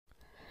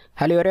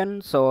Hello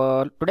everyone,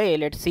 so today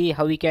let's see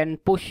how we can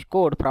push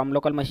code from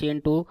local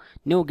machine to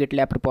new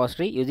GitLab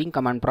repository using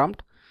command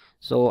prompt.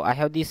 So I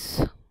have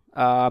this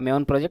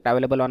maven project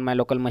available on my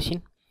local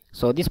machine.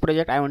 So this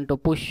project I want to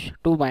push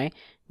to my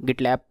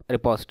GitLab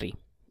repository.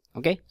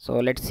 Okay, so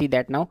let's see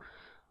that now.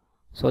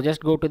 So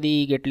just go to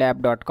the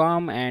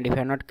gitlab.com, and if you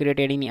have not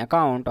created any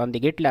account on the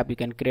GitLab, you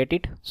can create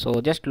it. So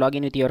just log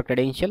in with your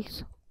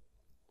credentials.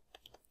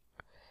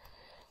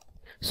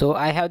 So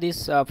I have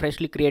this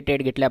freshly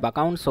created GitLab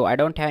account, so I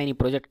don't have any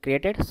project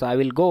created, so I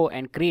will go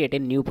and create a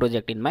new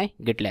project in my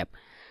GitLab.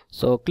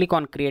 So click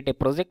on create a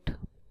project.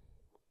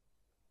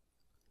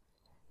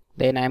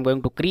 Then I am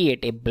going to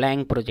create a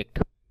blank project.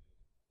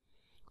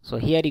 So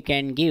here you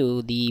can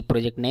give the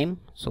project name.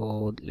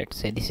 So let's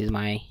say this is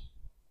my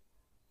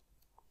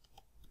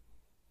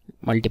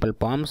multiple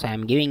forms. I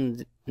am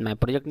giving my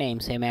project name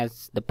same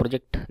as the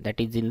project that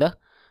is in the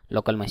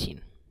local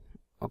machine.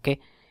 Okay.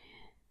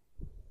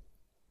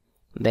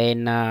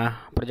 Then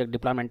project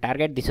deployment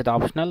target, this is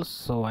optional,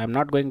 so I'm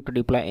not going to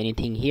deploy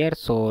anything here,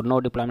 so no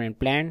deployment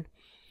plan.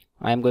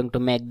 I'm going to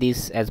make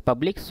this as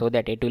public so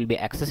that it will be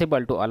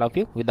accessible to all of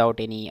you without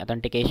any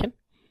authentication.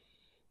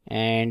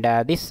 And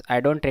this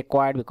I don't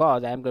require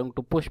because I'm going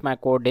to push my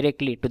code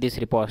directly to this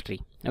repository.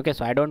 Okay,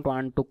 so I don't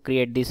want to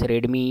create this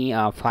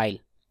readme file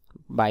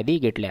by the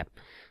GitLab.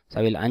 So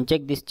I will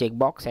uncheck this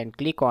checkbox and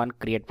click on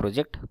create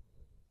project.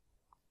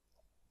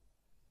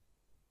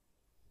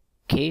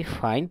 Okay,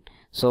 fine.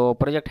 So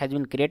project has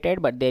been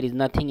created, but there is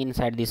nothing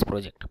inside this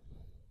project.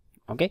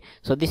 Okay,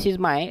 so this is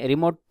my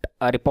remote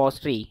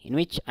repository in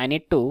which I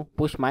need to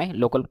push my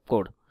local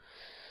code.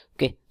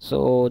 Okay,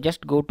 so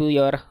just go to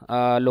your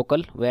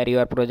local where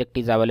your project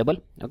is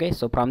available. Okay,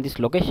 so from this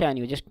location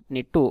you just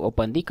need to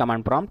open the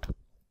command prompt.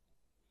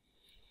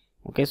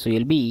 Okay, so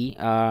you'll be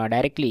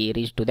directly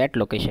reached to that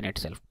location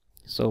itself.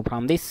 So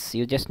from this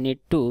you just need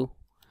to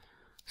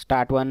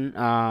start one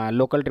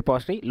local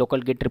repository, local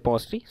git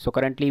repository. So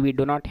currently we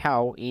do not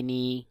have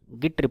any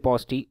git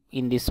repository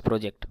in this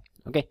project,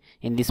 okay,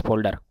 in this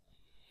folder.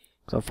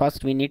 So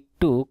first we need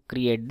to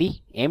create the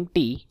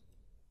empty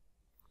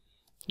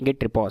git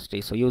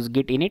repository. So use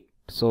git init,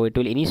 so it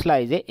will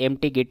initialize a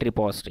empty git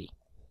repository.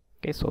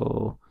 Okay,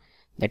 so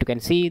that you can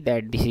see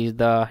that this is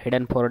the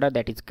hidden folder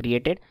that is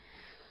created.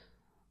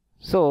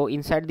 So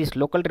inside this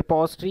local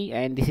repository,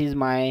 and this is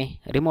my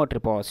remote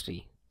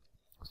repository.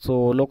 So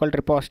local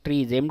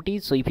repository is empty,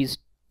 so if you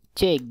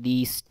check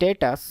the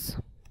status,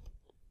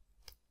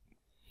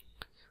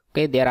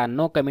 okay, there are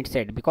no commits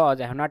set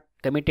because I have not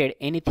committed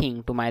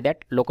anything to my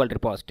that local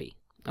repository.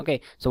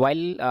 Okay, so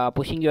while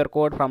pushing your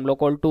code from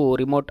local to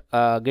remote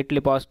git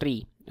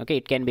repository, okay,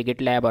 it can be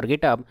GitLab or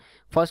GitHub,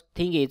 first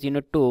thing is you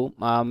need to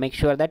make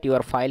sure that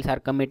your files are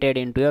committed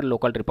into your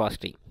local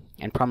repository,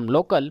 and from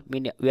local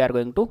we are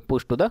going to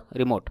push to the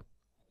remote.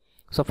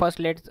 So first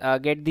let's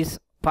get this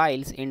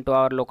files into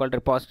our local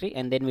repository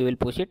and then we will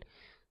push it.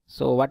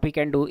 So what we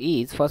can do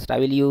is, first I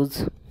will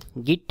use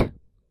git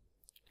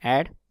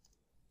add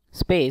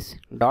space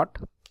dot,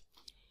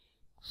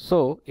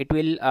 so it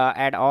will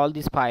add all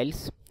these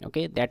files,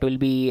 okay, that will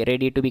be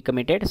ready to be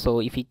committed. So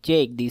if you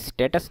check the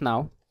status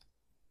now,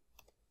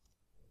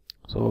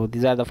 so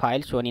these are the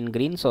files shown in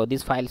green, so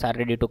these files are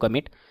ready to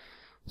commit.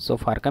 So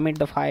for commit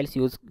the files,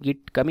 use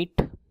git commit,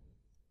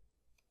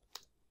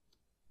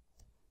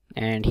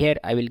 and here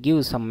I will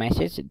give some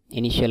message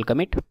initial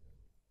commit.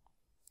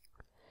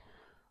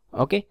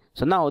 Okay,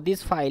 so now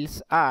these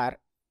files are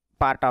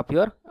part of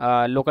your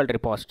local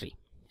repository,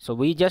 so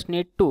we just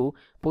need to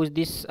push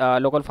this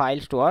local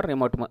files to our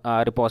remote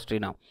repository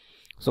now.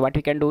 So what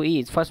we can do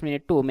is, first we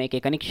need to make a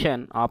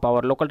connection of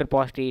our local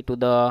repository to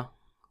the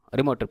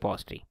remote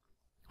repository.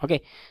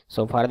 Okay,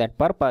 so for that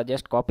purpose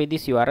just copy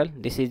this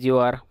URL. This is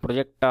your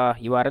project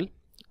URL,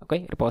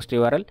 okay, repository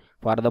URL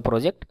for the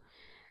project.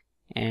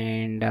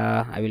 And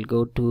I will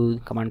go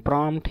to command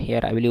prompt. Here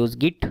I will use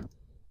git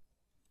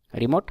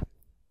remote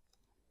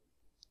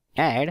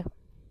add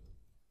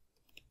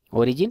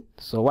origin.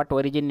 So what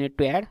origin you need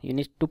to add? You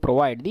need to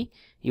provide the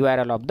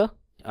URL of the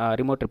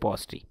remote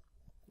repository.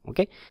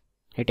 Okay,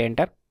 hit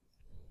enter.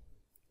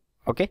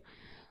 Okay,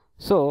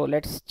 so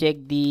let's check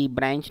the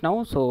branch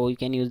now. So you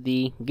can use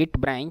the git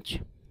branch.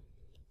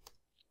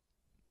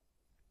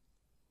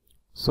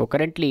 So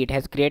currently it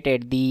has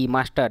created the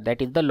master,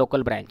 that is the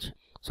local branch.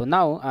 So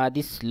now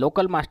this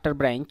local master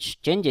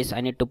branch changes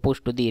I need to push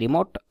to the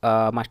remote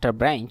master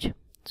branch.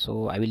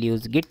 So I will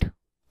use git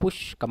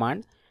push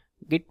command,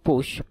 git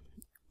push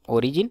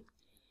origin,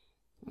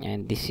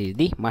 and this is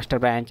the master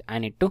branch I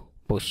need to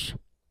push.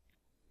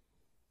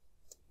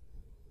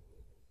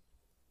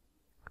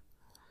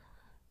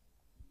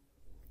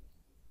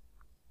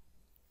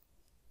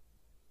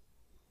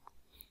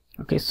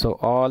 Okay, so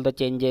all the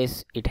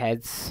changes it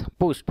has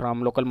pushed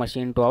from local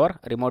machine to our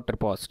remote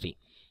repository.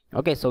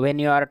 Okay, so when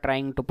you are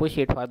trying to push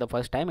it for the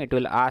first time, it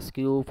will ask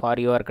you for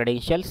your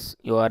credentials,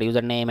 your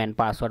username and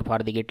password for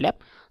the GitLab.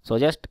 So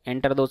just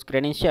enter those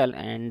credentials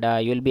and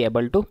you will be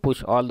able to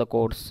push all the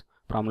codes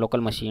from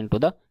local machine to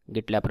the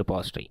GitLab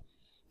repository.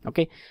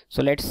 Okay,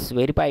 so let's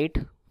verify it.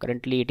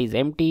 currently it is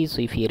empty.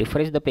 So if you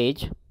refresh the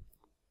page,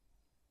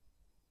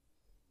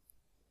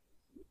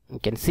 you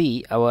can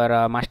see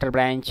our master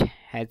branch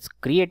has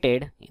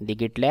created in the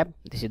GitLab.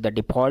 This is the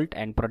default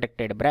and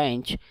protected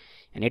branch,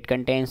 and it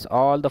contains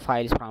all the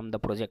files from the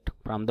project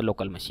from the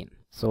local machine.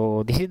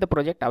 So this is the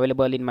project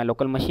available in my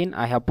local machine.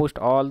 I have pushed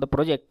all the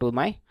project to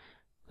my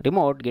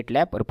remote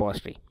GitLab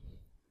repository.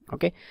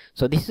 Okay,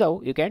 so this is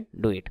how you can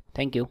do it.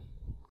 Thank you.